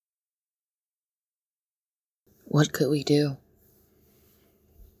What could we do?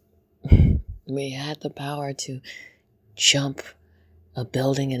 We had the power to jump a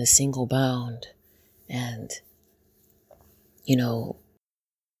building in a single bound. And, you know,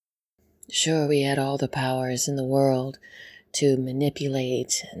 sure, we had all the powers in the world to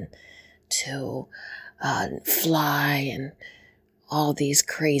manipulate and to fly and all these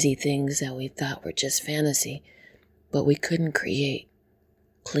crazy things that we thought were just fantasy. But we couldn't create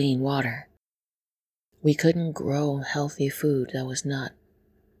clean water. We couldn't grow healthy food that was not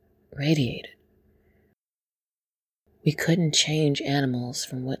radiated. We couldn't change animals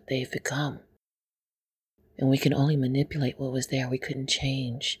from what they've become. And we can only manipulate what was there. We couldn't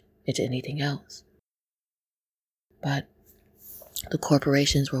change it to anything else. But the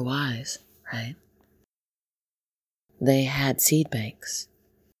corporations were wise, right? They had seed banks,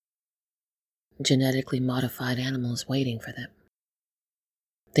 genetically modified animals waiting for them.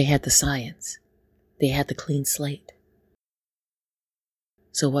 They had the science. They had the clean slate.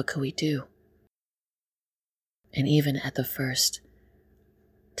 So what could we do? And even at the first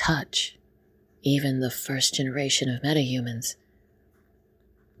touch, even the first generation of metahumans,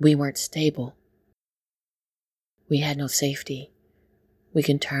 we weren't stable. We had no safety. We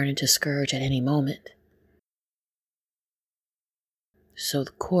can turn into Scourge at any moment. So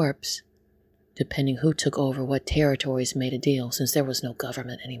the corps, depending who took over what territories, made a deal, since there was no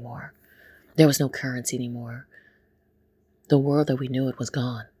government anymore. There was no currency anymore. The world that we knew it was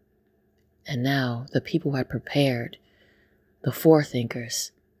gone. And now the people who had prepared, the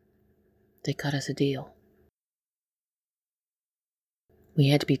forethinkers, they cut us a deal. We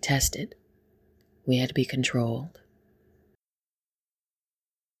had to be tested. We had to be controlled.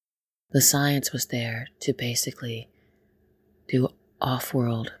 The science was there to basically do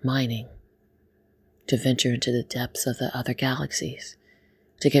off-world mining, to venture into the depths of the other galaxies,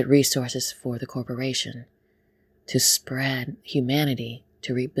 to get resources for the corporation, to spread humanity,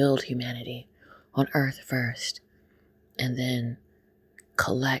 to rebuild humanity on Earth first, and then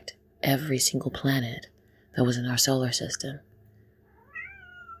collect every single planet that was in our solar system.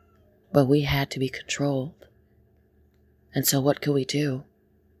 But we had to be controlled. And so what could we do?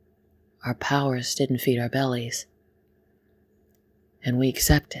 Our powers didn't feed our bellies. And we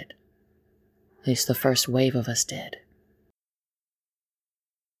accepted. At least the first wave of us did.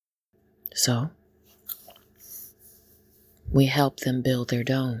 So, we helped them build their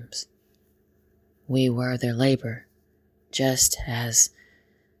domes. We were their labor, just as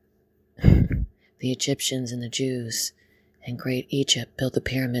the Egyptians and the Jews and Great Egypt built the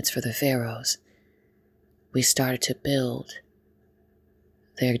pyramids for the pharaohs. We started to build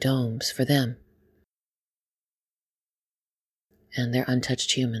their domes for them. And their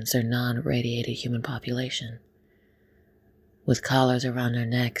untouched humans, their non-radiated human population, with collars around their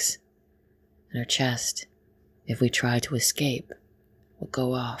necks and our chest, if we tried to escape, would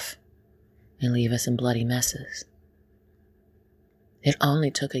go off and leave us in bloody messes. It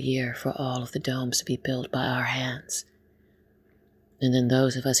only took a year for all of the domes to be built by our hands. And then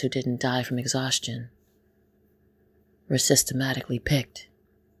those of us who didn't die from exhaustion were systematically picked.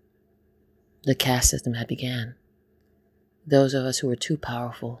 The caste system had begun. Those of us who were too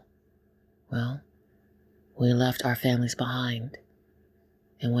powerful, well, we left our families behind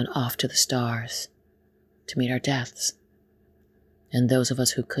and went off to the stars to meet our deaths. And those of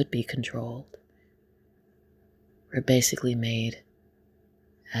us who could be controlled were basically made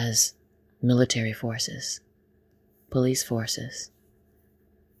as military forces, police forces.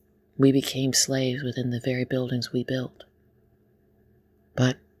 We became slaves within the very buildings we built.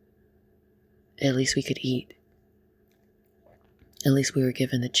 But at least we could eat. At least we were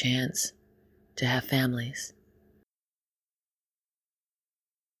given the chance to have families.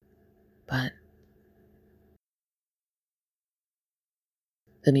 But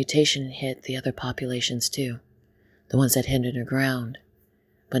the mutation hit the other populations too, the ones that hid underground,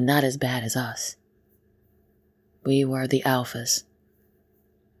 but not as bad as us. We were the alphas.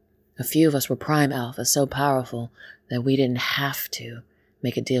 A few of us were prime alphas, so powerful that we didn't have to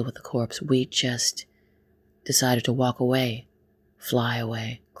make a deal with the corpse. We just decided to walk away, fly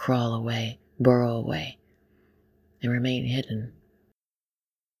away, crawl away, burrow away, and remain hidden.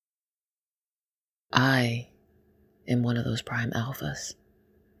 I am one of those prime alphas.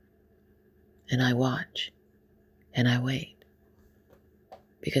 And I watch, and I wait.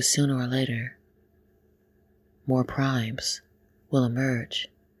 Because sooner or later, more primes will emerge.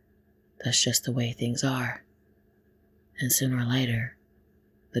 That's just the way things are. And sooner or later,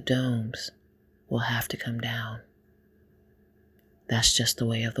 the domes will have to come down. That's just the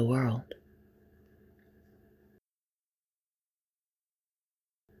way of the world.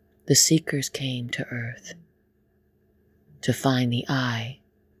 The Seekers came to Earth to find the I.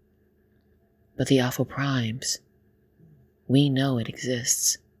 But the Alpha Primes, we know it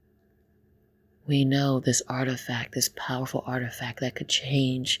exists. We know this artifact, this powerful artifact that could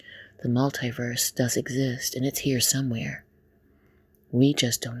change the multiverse does exist, and it's here somewhere. We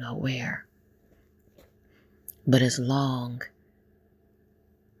just don't know where. But as long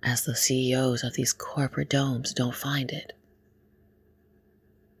as the CEOs of these corporate domes don't find it,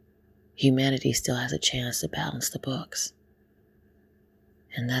 humanity still has a chance to balance the books.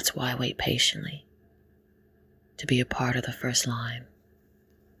 And that's why I wait patiently to be a part of the first line,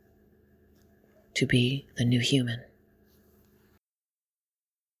 to be the new human.